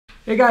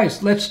Hey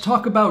guys, let's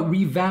talk about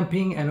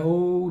revamping an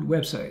old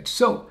website.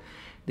 So,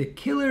 the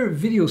Killer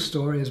Video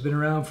Store has been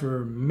around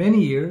for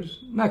many years,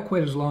 not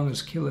quite as long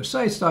as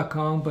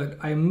killersites.com, but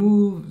I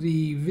moved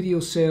the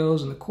video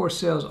sales and the course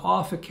sales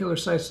off of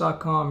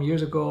killersites.com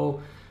years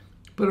ago,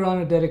 put it on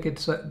a dedicated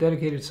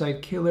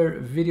site,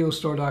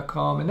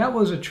 killervideostore.com, and that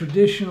was a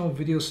traditional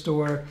video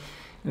store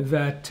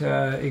that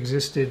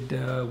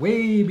existed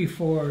way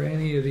before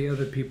any of the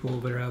other people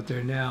that are out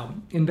there now.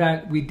 In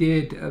that we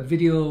did a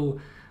video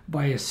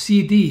by a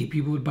CD.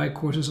 People would buy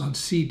courses on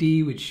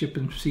CD, we'd ship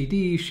them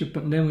CD,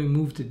 and then we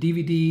moved to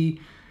DVD.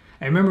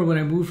 I remember when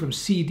I moved from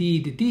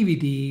CD to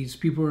DVDs,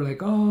 people were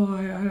like, oh,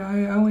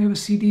 I only have a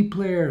CD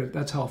player.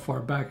 That's how far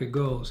back it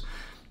goes.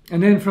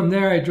 And then from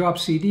there, I dropped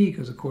CD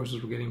because the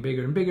courses were getting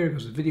bigger and bigger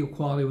because the video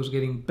quality was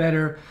getting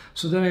better.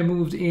 So then I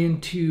moved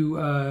into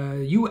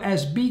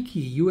USB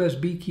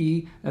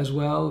key as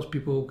well. As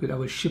people could, I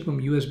would ship them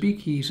USB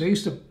keys. So I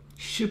used to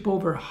ship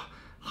over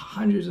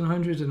hundreds and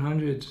hundreds and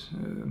hundreds,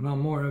 not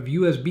more, of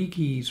USB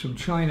keys from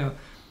China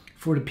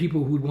for the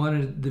people who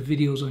wanted the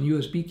videos on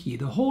USB key.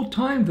 The whole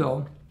time,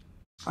 though,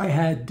 I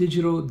had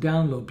digital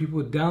download. People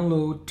would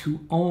download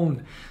to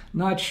own,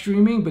 not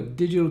streaming, but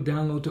digital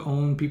download to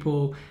own.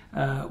 People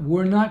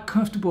were not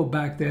comfortable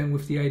back then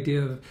with the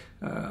idea of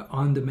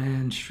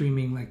on-demand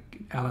streaming like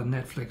a la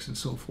Netflix and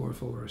so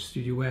forth or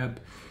Studio Web.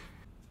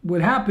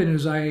 What happened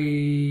is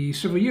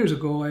several years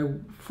ago, I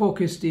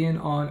focused in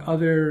on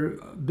other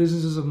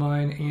businesses of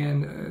mine,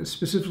 and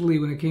specifically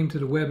when it came to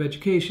the web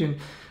education,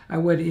 I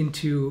went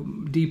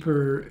into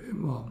deeper,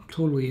 well,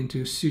 totally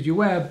into Studio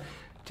Web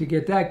to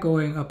get that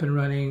going up and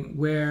running,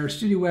 where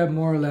Studio Web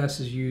more or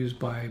less is used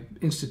by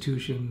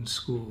institutions,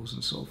 schools,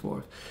 and so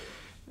forth.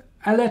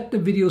 I let the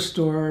video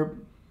store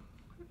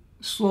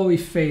slowly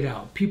fade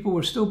out. People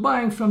were still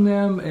buying from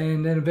them,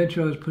 and then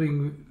eventually I was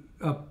putting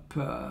up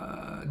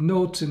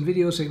notes and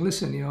videos saying,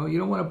 listen, you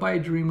don't want to buy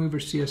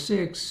Dreamweaver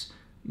CS6,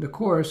 the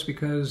course,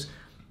 because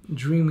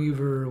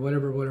Dreamweaver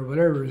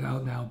whatever is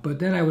out now. But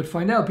then I would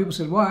find out, people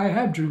said, well, I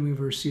have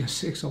Dreamweaver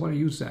CS6, I want to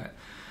use that,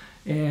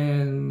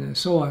 and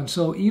so on.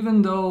 So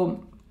even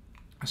though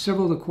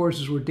several of the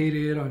courses were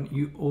dated on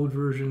old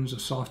versions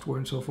of software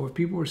and so forth,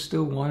 people were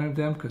still wanting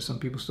them because some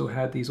people still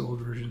had these old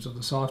versions of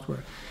the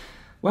software.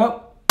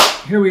 Well,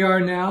 here we are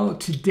now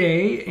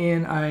today,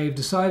 and I've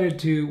decided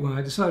to, well,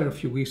 I decided a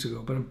few weeks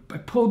ago, but I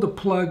pulled the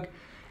plug,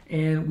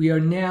 and we are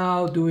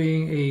now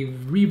doing a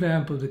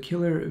revamp of the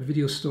Killer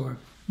Video Store.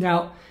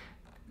 Now,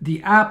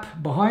 the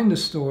app behind the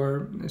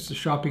store, it's the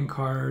shopping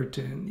cart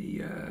and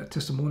the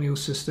testimonial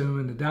system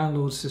and the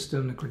download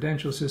system, the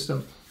credential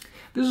system.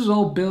 This is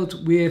all built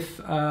with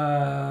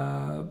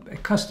a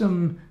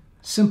custom,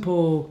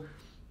 simple,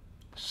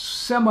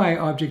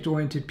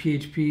 semi-object-oriented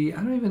PHP. I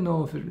don't even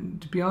know if it,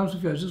 to be honest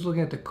with you, I was just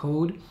looking at the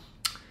code.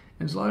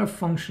 There's a lot of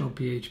functional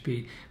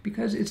PHP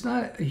because it's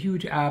not a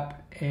huge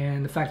app,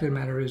 and the fact of the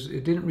matter is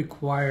it didn't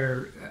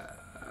require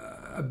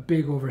a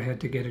big overhead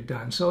to get it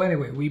done. So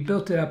anyway, we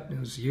built it up, it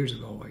was years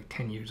ago, like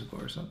 10 years ago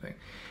or something.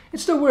 It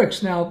still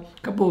works. Now,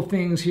 a couple of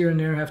things here and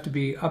there have to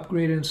be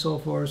upgraded and so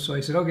forth. So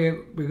I said, okay,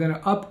 we're going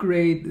to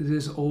upgrade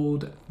this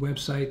old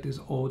website, this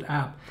old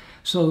app.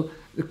 So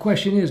the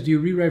question is, do you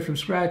rewrite from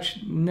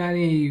scratch?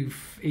 98%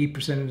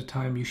 of the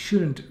time, you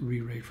shouldn't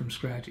rewrite from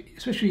scratch,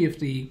 especially if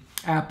the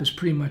app is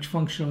pretty much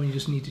functional and you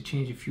just need to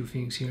change a few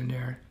things here and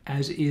there,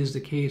 as is the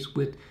case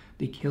with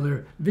the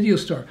Killer Video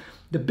Store.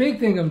 The big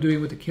thing I'm doing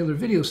with the Killer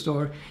Video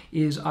Store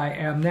is I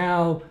am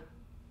now,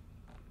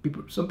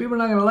 some people are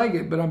not going to like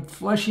it, but I'm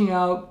flushing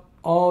out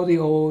all the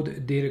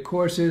old data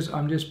courses.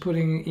 I'm just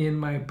putting in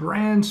my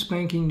brand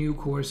spanking new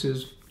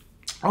courses,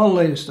 all the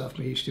latest stuff,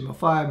 my HTML5,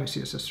 my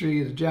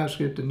CSS3, the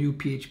JavaScript, the new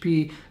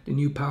PHP, the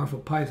new powerful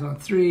Python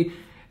 3,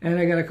 and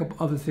I got a couple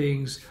other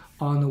things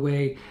on the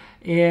way.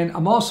 And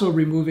I'm also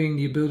removing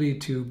the ability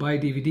to buy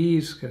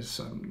DVDs because,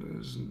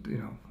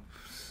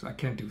 I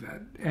can't do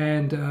that.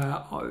 And,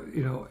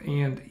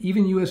 and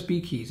even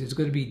USB keys. It's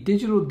going to be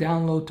digital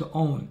download to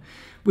own,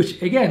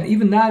 which again,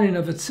 even that in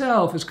of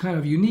itself is kind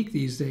of unique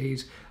these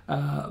days.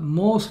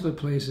 Most of the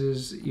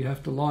places you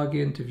have to log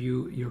in to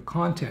view your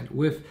content.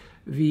 With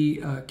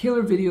the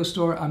Killer Video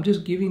Store, I'm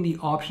just giving the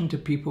option to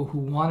people who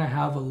want to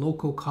have a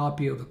local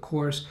copy of the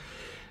course,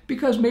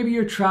 because maybe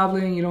you're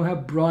traveling, you don't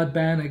have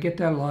broadband. I get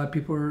that a lot.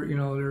 People are,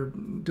 they're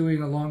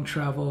doing a long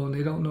travel and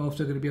they don't know if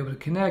they're going to be able to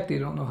connect. They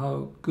don't know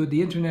how good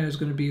the internet is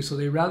going to be. So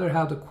they rather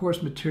have the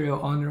course material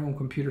on their own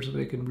computer so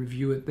they can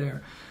review it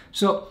there.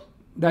 So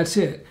that's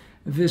it.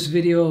 This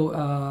video,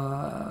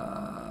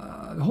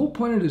 the whole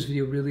point of this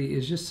video really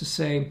is just to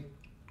say,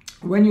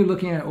 when you're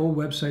looking at old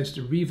websites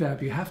to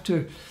revamp, you have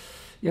to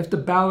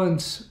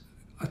balance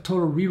a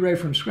total rewrite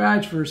from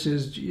scratch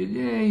versus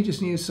you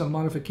just need some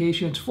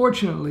modifications.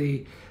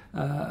 Fortunately,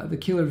 the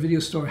Killer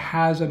Video Store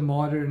has a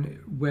modern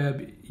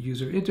web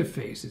user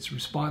interface. It's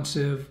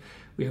responsive.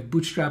 We have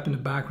Bootstrap in the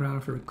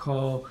background, if I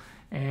recall,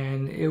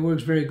 and it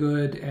works very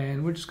good.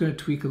 And we're just going to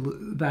tweak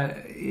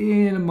that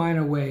in a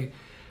minor way.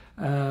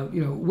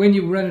 When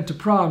you run into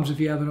problems, if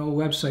you have an old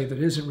website that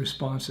isn't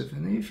responsive,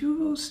 and a few of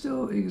those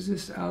still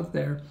exist out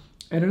there,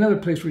 And another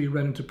place where you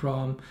run into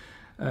problem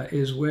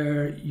is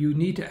where you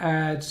need to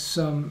add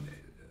some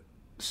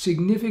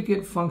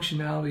significant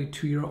functionality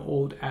to your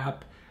old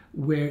app,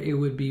 where it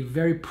would be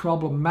very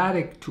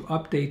problematic to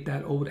update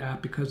that old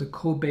app because the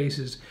code base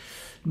is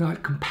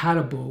not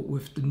compatible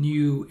with the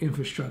new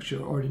infrastructure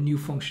or the new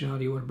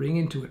functionality you want to bring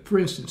into it. For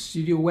instance,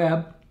 Studio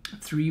Web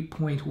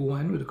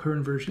 3.1 with the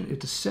current version,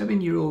 it's a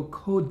 7-year-old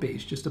code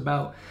base just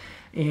about,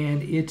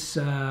 and it's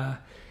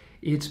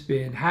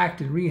been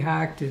hacked and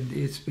rehacked, and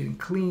it's been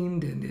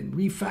cleaned and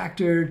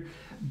refactored.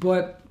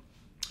 But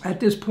at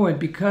this point,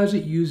 because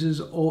it uses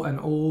an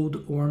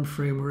old ORM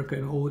framework,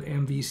 an old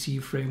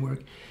MVC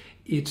framework,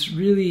 it's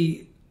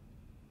really,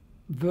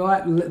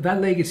 that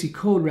legacy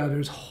code rather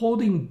is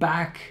holding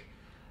back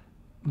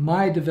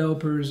my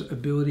developers'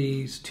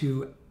 abilities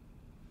to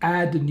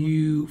add the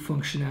new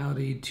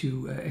functionality,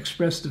 to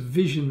express the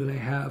vision that I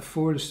have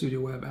for the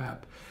Studio Web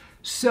app.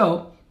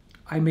 So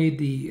I made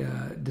the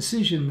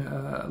decision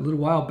a little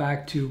while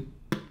back to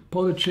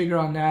pull the trigger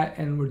on that,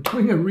 and we're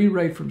doing a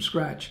rewrite from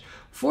scratch.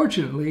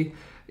 Fortunately,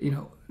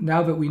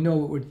 now that we know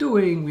what we're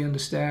doing, we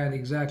understand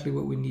exactly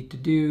what we need to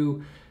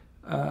do.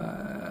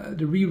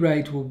 The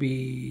rewrite will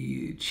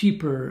be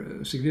cheaper,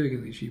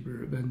 significantly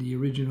cheaper than the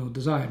original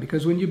design,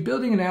 because when you're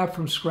building an app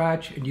from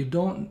scratch and you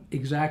don't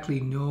exactly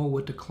know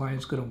what the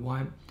client's going to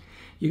want,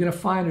 you're going to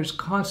find there's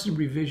constant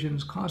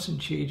revisions, constant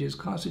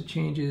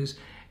changes,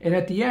 and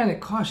at the end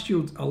it costs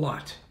you a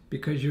lot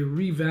because you're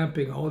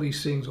revamping all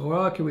these things. Oh,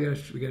 okay, we got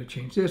to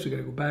change this, we got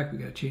to go back, we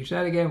got to change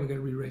that again, we got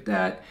to rewrite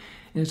that.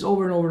 And it's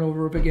over and over and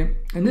over again.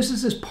 And this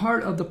is just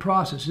part of the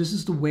process. This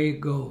is the way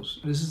it goes.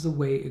 This is the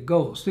way it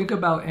goes. Think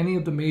about any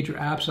of the major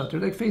apps out there,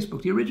 like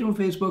Facebook. The original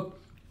Facebook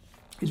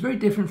is very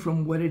different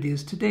from what it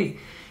is today.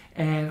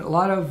 And a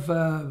lot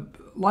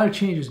of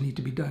changes need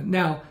to be done.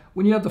 Now,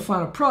 when you have the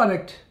final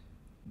product,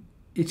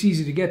 it's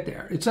easy to get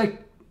there. It's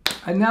like,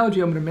 an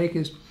analogy I'm going to make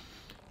is,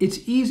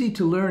 it's easy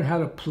to learn how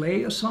to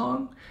play a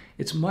song.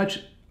 It's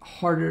much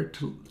harder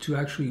to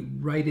actually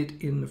write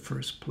it in the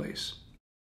first place.